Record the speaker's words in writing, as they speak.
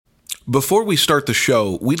Before we start the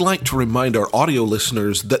show, we'd like to remind our audio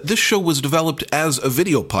listeners that this show was developed as a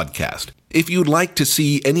video podcast. If you'd like to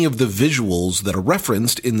see any of the visuals that are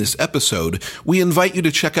referenced in this episode, we invite you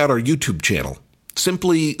to check out our YouTube channel.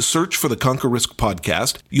 Simply search for the Conquer Risk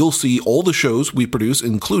podcast. You'll see all the shows we produce,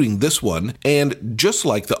 including this one, and just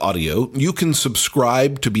like the audio, you can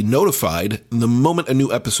subscribe to be notified the moment a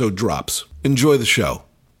new episode drops. Enjoy the show.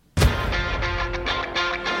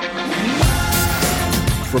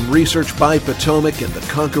 From Research by Potomac and the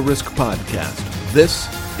Conquer Risk podcast, this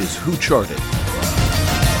is Who Charted.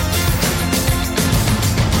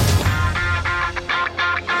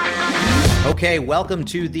 Okay, welcome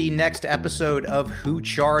to the next episode of Who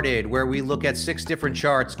Charted, where we look at 6 different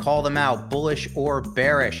charts, call them out, bullish or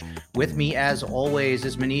bearish. With me, as always,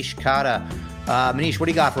 is Manish Kata. Manish, what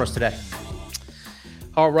do you got for us today?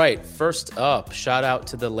 All right, first up, shout out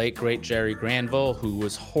to the late, great Jerry Granville, who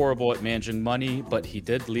was horrible at managing money, but he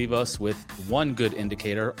did leave us with one good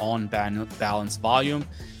indicator, on balance volume.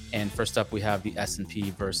 And first up, we have the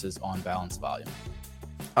S&P versus on balance volume.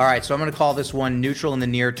 All right, so I'm going to call this one neutral in the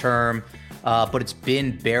near term, but it's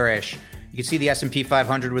been bearish. You can see the S&P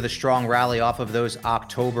 500 with a strong rally off of those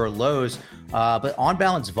October lows, but on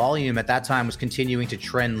balance volume at that time was continuing to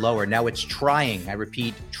trend lower. Now it's trying, I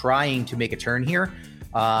repeat, trying to make a turn here.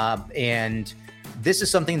 And this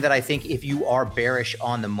is something that I think if you are bearish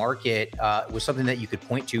on the market, was something that you could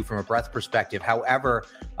point to from a breadth perspective. However,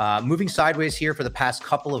 moving sideways here for the past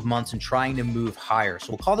couple of months and trying to move higher.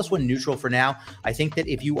 So we'll call this one neutral for now. I think that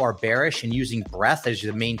if you are bearish and using breadth as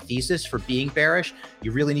the main thesis for being bearish,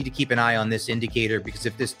 you really need to keep an eye on this indicator, because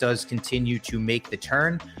if this does continue to make the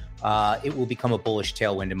turn, it will become a bullish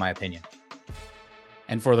tailwind, in my opinion.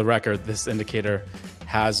 And for the record, this indicator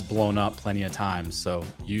has blown up plenty of times, so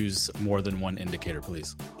use more than one indicator,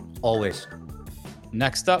 please. Always.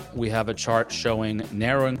 Next up, we have a chart showing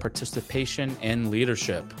narrowing participation and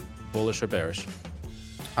leadership, bullish or bearish.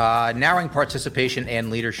 Narrowing participation and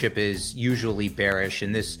leadership is usually bearish,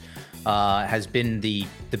 and this has been the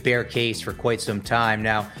bear case for quite some time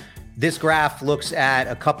now. This graph looks at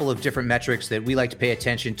a couple of different metrics that we like to pay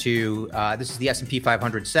attention to. This is the S&P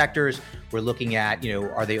 500 sectors. We're looking at,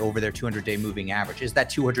 are they over their 200-day moving average? Is that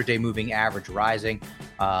 200-day moving average rising?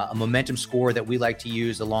 A momentum score that we like to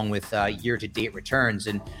use along with year-to-date returns.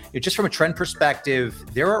 And just from a trend perspective,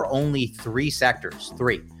 there are only 3 sectors,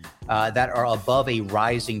 that are above a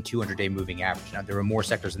rising 200-day moving average. Now, there are more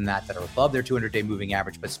sectors than that are above their 200-day moving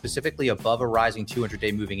average, but specifically above a rising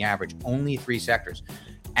 200-day moving average, only 3 sectors.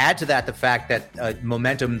 Add to that the fact that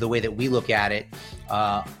momentum, the way that we look at it,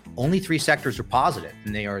 only 3 sectors are positive,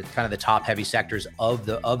 and they are kind of the top heavy sectors of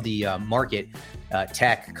the market: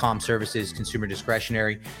 tech, comm services, consumer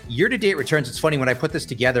discretionary. Year-to-date returns. It's funny, when I put this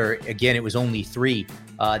together, again, it was only 3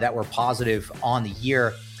 that were positive on the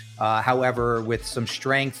year. However, with some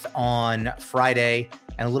strength on Friday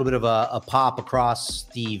and a little bit of a pop across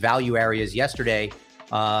the value areas yesterday,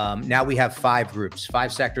 now we have 5 groups,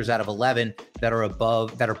 5 sectors out of 11 that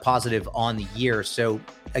are positive on the year. So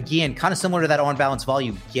again, kind of similar to that on balance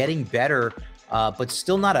volume, getting better, but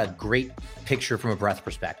still not a great picture from a breadth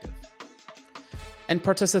perspective. And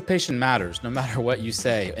participation matters, no matter what you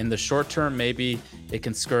say. In the short term, maybe it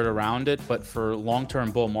can skirt around it, but for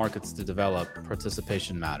long-term bull markets to develop,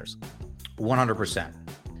 participation matters. 100%.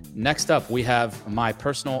 Next up, we have my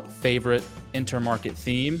personal favorite intermarket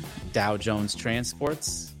theme, Dow Jones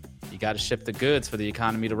Transports. You got to ship the goods for the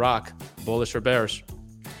economy to rock. Bullish or bearish?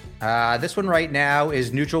 This one right now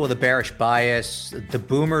is neutral with a bearish bias. The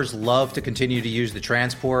boomers love to continue to use the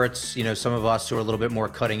transports. Some of us who are a little bit more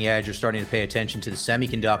cutting edge are starting to pay attention to the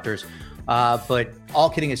semiconductors. But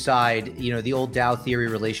all kidding aside, the old Dow theory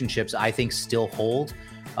relationships, I think, still hold.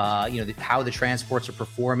 How the transports are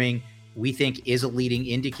performing, we think, is a leading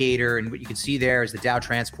indicator. And what you can see there is the Dow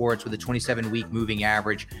transports with a 27-week moving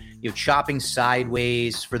average, chopping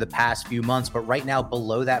sideways for the past few months, but right now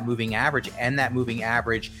below that moving average. And that moving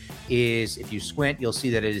average is, if you squint, you'll see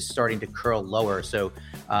that it is starting to curl lower. So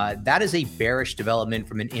that is a bearish development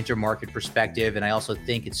from an intermarket perspective. And I also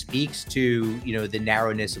think it speaks to, the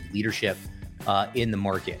narrowness of leadership in the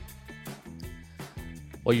market.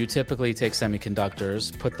 Well, you typically take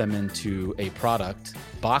semiconductors, put them into a product,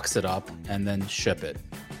 box it up, and then ship it.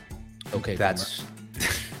 Okay, that's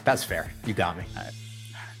fair. You got me. All right.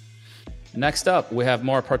 Next up, we have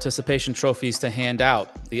more participation trophies to hand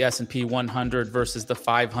out. The S&P 100 versus the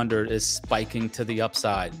 500 is spiking to the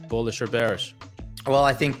upside. Bullish or bearish? Well,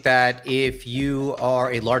 I think that if you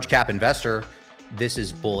are a large cap investor, this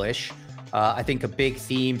is bullish. I think a big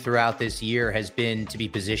theme throughout this year has been to be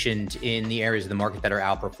positioned in the areas of the market that are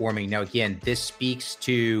outperforming. Now, again, this speaks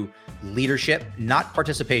to leadership, not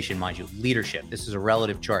participation, mind you, leadership. This is a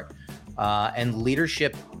relative chart. And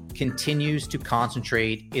leadership continues to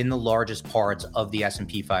concentrate in the largest parts of the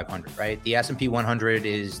S&P 500, right? The S&P 100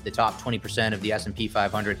 is the top 20% of the S&P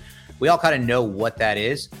 500. We all kind of know what that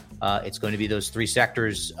is. It's going to be those three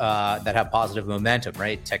sectors that have positive momentum,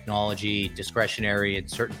 right? Technology, discretionary, and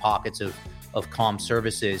certain pockets of comm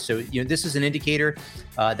services. So, this is an indicator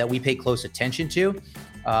that we pay close attention to.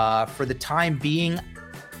 For the time being,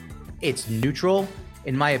 it's neutral,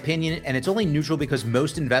 in my opinion, and it's only neutral because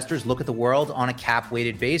most investors look at the world on a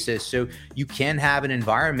cap-weighted basis. So you can have an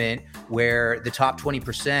environment where the top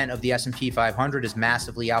 20% of the S&P 500 is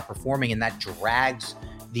massively outperforming, and that drags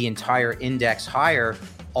the entire index higher,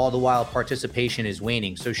 all the while participation is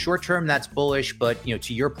waning. So short-term, that's bullish, but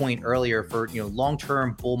to your point earlier, for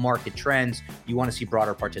long-term bull market trends, you want to see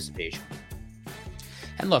broader participation.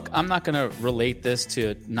 And look, I'm not going to relate this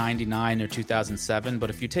to 99 or 2007,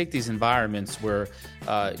 but if you take these environments where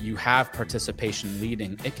you have participation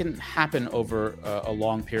leading, it can happen over a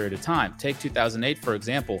long period of time. Take 2008, for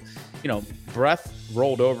example. Breath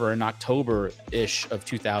rolled over in October-ish of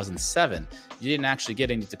 2007. You didn't actually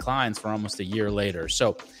get any declines for almost a year later.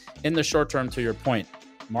 So in the short term, to your point,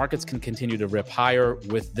 markets can continue to rip higher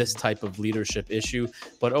with this type of leadership issue,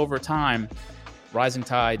 but over time, rising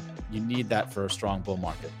tide, you need that for a strong bull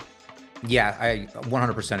market. Yeah, I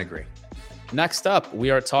 100% agree. Next up, we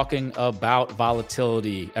are talking about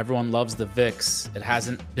volatility. Everyone loves the VIX. It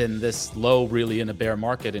hasn't been this low really in a bear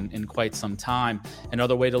market in quite some time.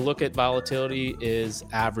 Another way to look at volatility is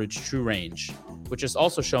average true range, which is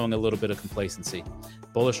also showing a little bit of complacency.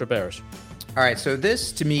 Bullish or bearish? All right, so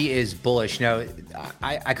this to me is bullish. Now,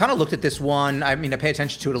 I kind of looked at this one. I mean, I pay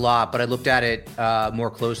attention to it a lot, but I looked at it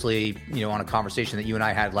more closely, on a conversation that you and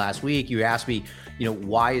I had last week. You asked me,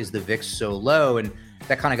 why is the VIX so low? And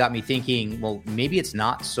that kind of got me thinking, well, maybe it's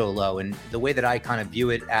not so low. And the way that I kind of view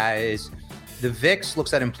it as the VIX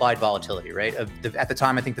looks at implied volatility, right? At the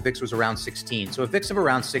time, I think the VIX was around 16. So a VIX of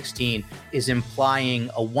around 16 is implying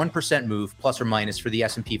a 1% move plus or minus for the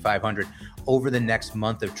S&P 500 over the next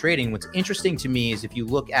month of trading. What's interesting to me is if you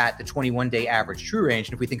look at the 21-day average true range,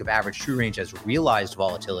 and if we think of average true range as realized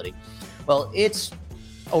volatility, well, it's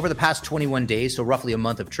over the past 21 days, so roughly a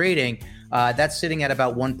month of trading, that's sitting at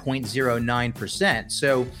about 1.09%.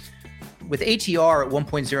 So with ATR at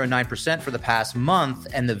 1.09% for the past month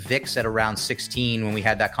and the VIX at around 16 when we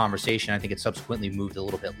had that conversation, I think it subsequently moved a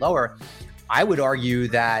little bit lower. I would argue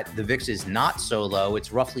that the VIX is not so low.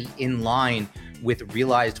 It's roughly in line with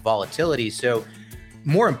realized volatility. So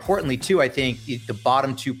more importantly, too, I think the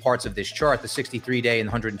bottom two parts of this chart, the 63-day and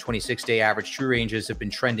 126-day average true ranges have been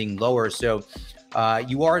trending lower. So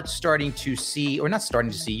you are starting to see, or not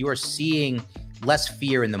starting to see, you are seeing less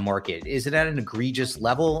fear in the market. Is it at an egregious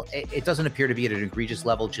level? It doesn't appear to be at an egregious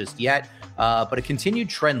level just yet, but a continued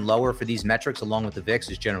trend lower for these metrics along with the VIX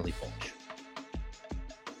is generally bullish.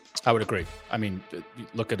 I would agree. I mean,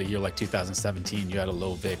 look at a year like 2017, you had a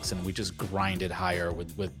low VIX and we just grinded higher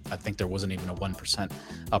with I think there wasn't even a 1%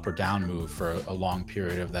 up or down move for a long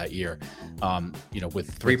period of that year.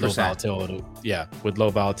 With 3% low volatility. Yeah, with low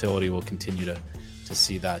volatility, we'll continue to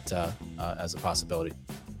see that as a possibility.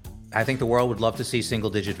 I think the world would love to see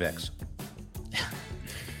single-digit VIX.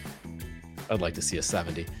 I'd like to see a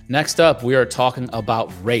 70. Next up, we are talking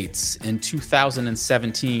about rates. In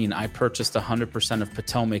 2017, I purchased 100% of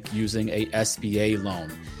Potomac using a SBA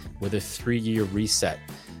loan with a 3-year reset.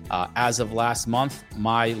 As of last month,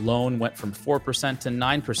 my loan went from 4% to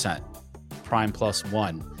 9%, prime plus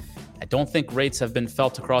 1. I don't think rates have been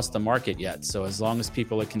felt across the market yet. So as long as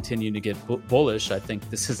people are continuing to get bullish, I think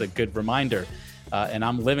this is a good reminder. And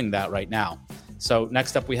I'm living that right now. So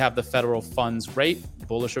next up, we have the federal funds rate,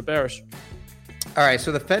 bullish or bearish? All right,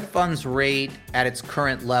 so the Fed funds rate at its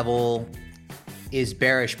current level is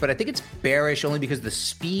bearish, but I think it's bearish only because the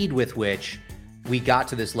speed with which we got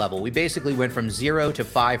to this level. We basically went from 0 to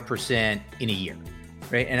 5% in a year,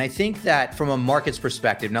 right? And I think that from a market's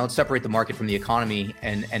perspective, now let's separate the market from the economy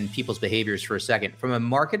and people's behaviors for a second. From a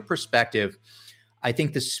market perspective, I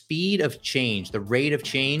think the speed of change, the rate of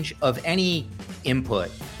change of any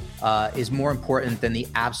input is more important than the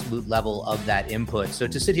absolute level of that input. So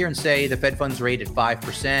to sit here and say the Fed funds rate at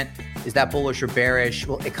 5%, is that bullish or bearish?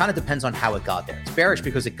 Well, it kind of depends on how it got there. It's bearish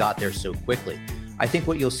because it got there so quickly. I think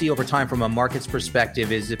what you'll see over time from a market's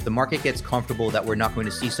perspective is if the market gets comfortable that we're not going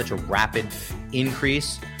to see such a rapid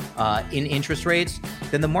increase in interest rates,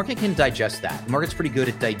 then the market can digest that. The market's pretty good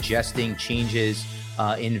at digesting changes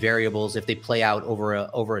in variables if they play out over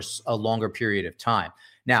a longer period of time.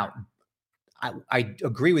 Now, I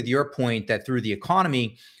agree with your point that through the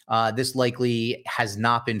economy, this likely has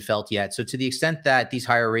not been felt yet. So to the extent that these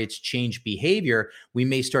higher rates change behavior, we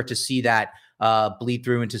may start to see that bleed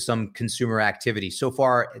through into some consumer activity. So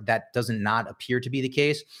far, that doesn't not appear to be the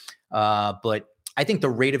case. But I think the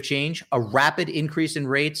rate of change, a rapid increase in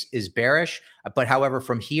rates is bearish. But however,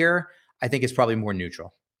 from here, I think it's probably more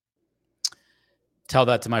neutral. Tell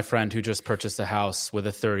that to my friend who just purchased a house with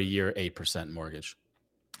a 30-year 8% mortgage.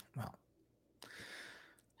 Well,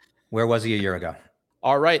 where was he a year ago?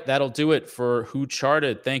 All right, that'll do it for Who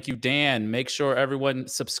Charted. Thank you, Dan. Make sure everyone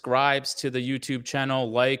subscribes to the YouTube channel,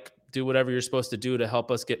 do whatever you're supposed to do to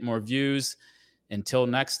help us get more views. Until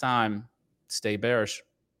next time, stay bearish.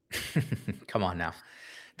 Come on now.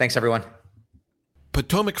 Thanks, everyone.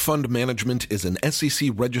 Potomac Fund Management is an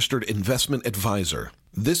SEC-registered investment advisor.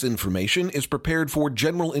 This information is prepared for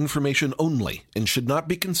general information only and should not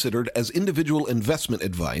be considered as individual investment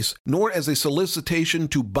advice, nor as a solicitation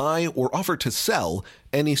to buy or offer to sell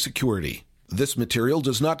any security. This material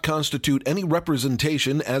does not constitute any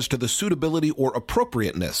representation as to the suitability or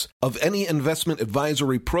appropriateness of any investment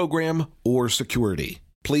advisory program or security.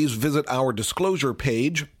 Please visit our disclosure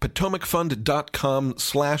page,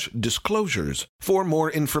 potomacfund.com/disclosures, for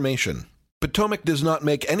more information. Potomac does not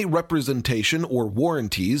make any representation or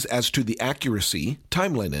warranties as to the accuracy,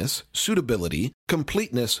 timeliness, suitability,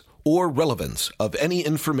 completeness, or relevance of any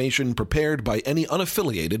information prepared by any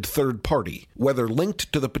unaffiliated third party, whether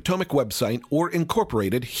linked to the Potomac website or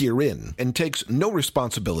incorporated herein, and takes no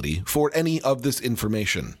responsibility for any of this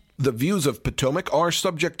information. The views of Potomac are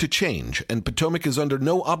subject to change, and Potomac is under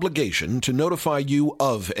no obligation to notify you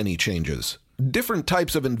of any changes. Different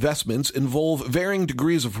types of investments involve varying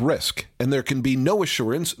degrees of risk, and there can be no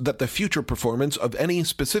assurance that the future performance of any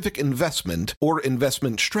specific investment or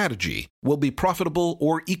investment strategy will be profitable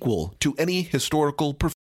or equal to any historical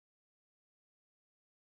performance.